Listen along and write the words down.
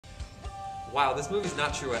Wow, this movie's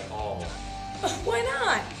not true at all. Why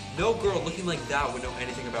not? No girl looking like that would know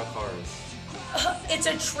anything about cars. It's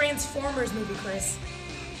a Transformers movie, Chris.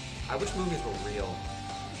 I wish movies were real.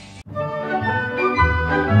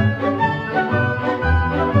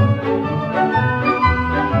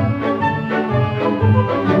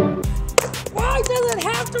 Why does it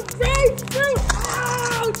have to rain through?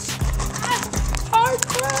 Ouch! That's hard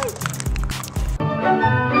through.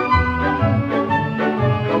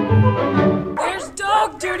 There's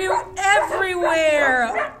dog doo-doo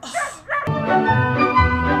everywhere.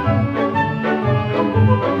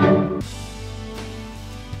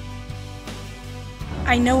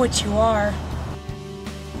 I know what you are.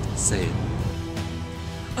 Say it.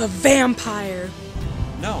 A vampire.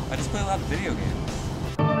 No, I just play a lot of video games.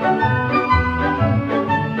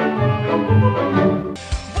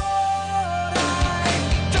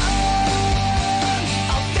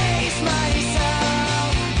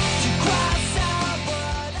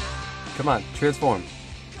 Come on, transform.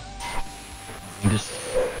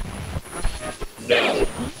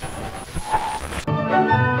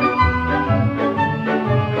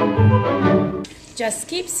 Just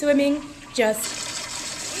keep swimming.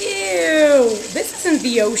 Just... Ew! This isn't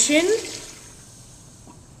the ocean.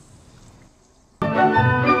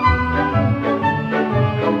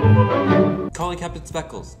 Calling Captain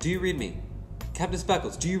Speckles. Do you read me? Captain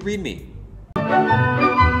Speckles, do you read me?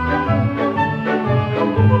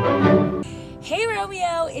 Hey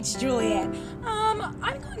Romeo, it's Juliet.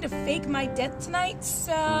 I'm going to fake my death tonight,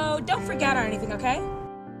 so don't freak out or anything, okay?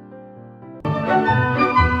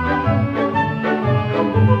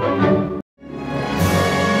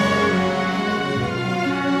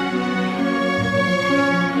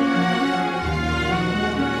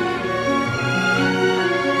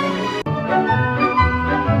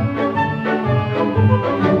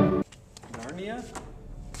 Narnia?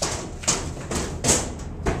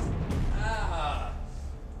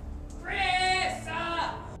 Chris!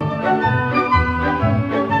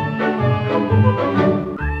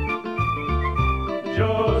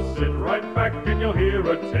 Just sit right back and you'll hear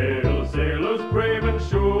a tale. Sailors brave and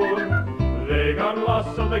sure. They got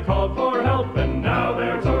lost so they called for help and now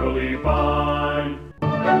they're totally fine.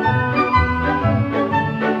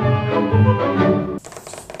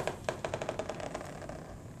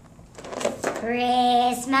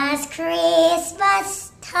 Christmas,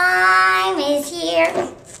 Christmas time is here.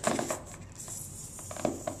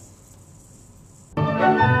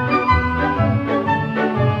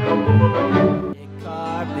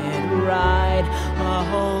 Carpet ride, a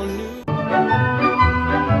whole new.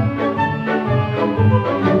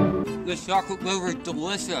 This chocolate liver is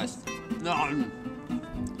delicious.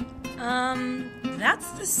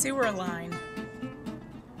 That's the sewer line.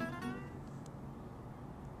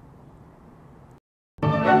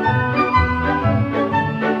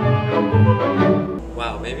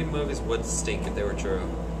 Wow, maybe movies would stink if they were true.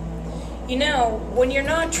 You know, when you're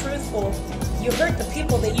not truthful, you hurt the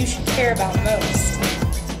people that you should care about most.